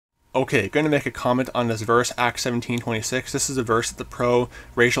Okay, going to make a comment on this verse, Acts 17:26. This is a verse that the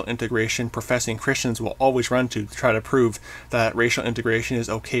pro-racial integration professing Christians will always run to try to prove that racial integration is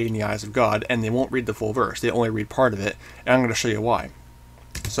okay in the eyes of God, and they won't read the full verse. They only read part of it, and I'm going to show you why.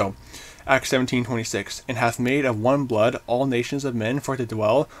 So, Acts 17:26, and hath made of one blood all nations of men for to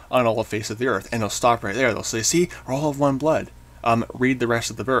dwell on all the face of the earth. And they'll stop right there. They'll say, see, we're all of one blood. Read the rest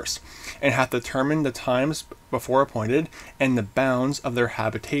of the verse. And hath determined the times before appointed, and the bounds of their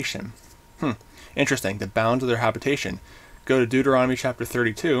habitation. Interesting, the bounds of their habitation. Go to Deuteronomy chapter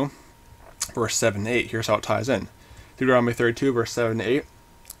 32, verse 7 to 8. Here's how it ties in. Deuteronomy 32, verse 7 to 8.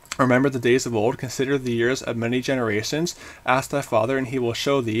 Remember the days of old, consider the years of many generations. Ask thy father, and he will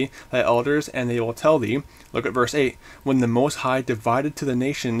show thee thy elders, and they will tell thee. Look at verse 8. When the Most High divided to the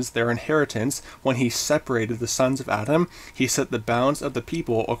nations their inheritance, when he separated the sons of Adam, he set the bounds of the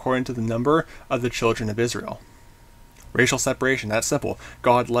people according to the number of the children of Israel. Racial separation, that's simple.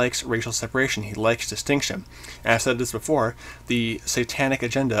 God likes racial separation. He likes distinction. And I've said this before, the satanic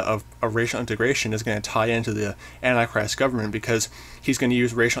agenda of racial integration is going to tie into the Antichrist government, because he's going to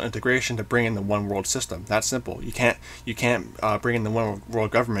use racial integration to bring in the one world system. That's simple. You can't bring in the one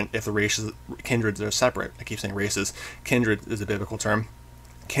world government if the races, kindreds are separate. I keep saying races. Kindred is a biblical term.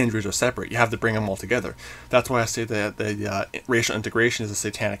 Kindreds are separate. You have to bring them all together. That's why I say that the racial integration is a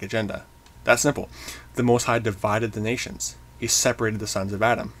satanic agenda. That's simple. The Most High divided the nations. He separated the sons of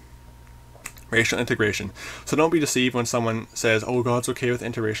Adam. Racial integration. So don't be deceived when someone says, oh, God's okay with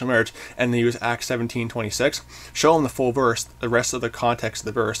interracial marriage, and they use Acts 17:26. Show them the full verse, the rest of the context of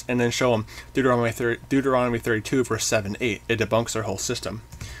the verse, and then show them Deuteronomy 32, verse 7, 8. It debunks their whole system.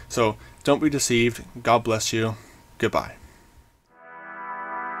 So don't be deceived. God bless you. Goodbye.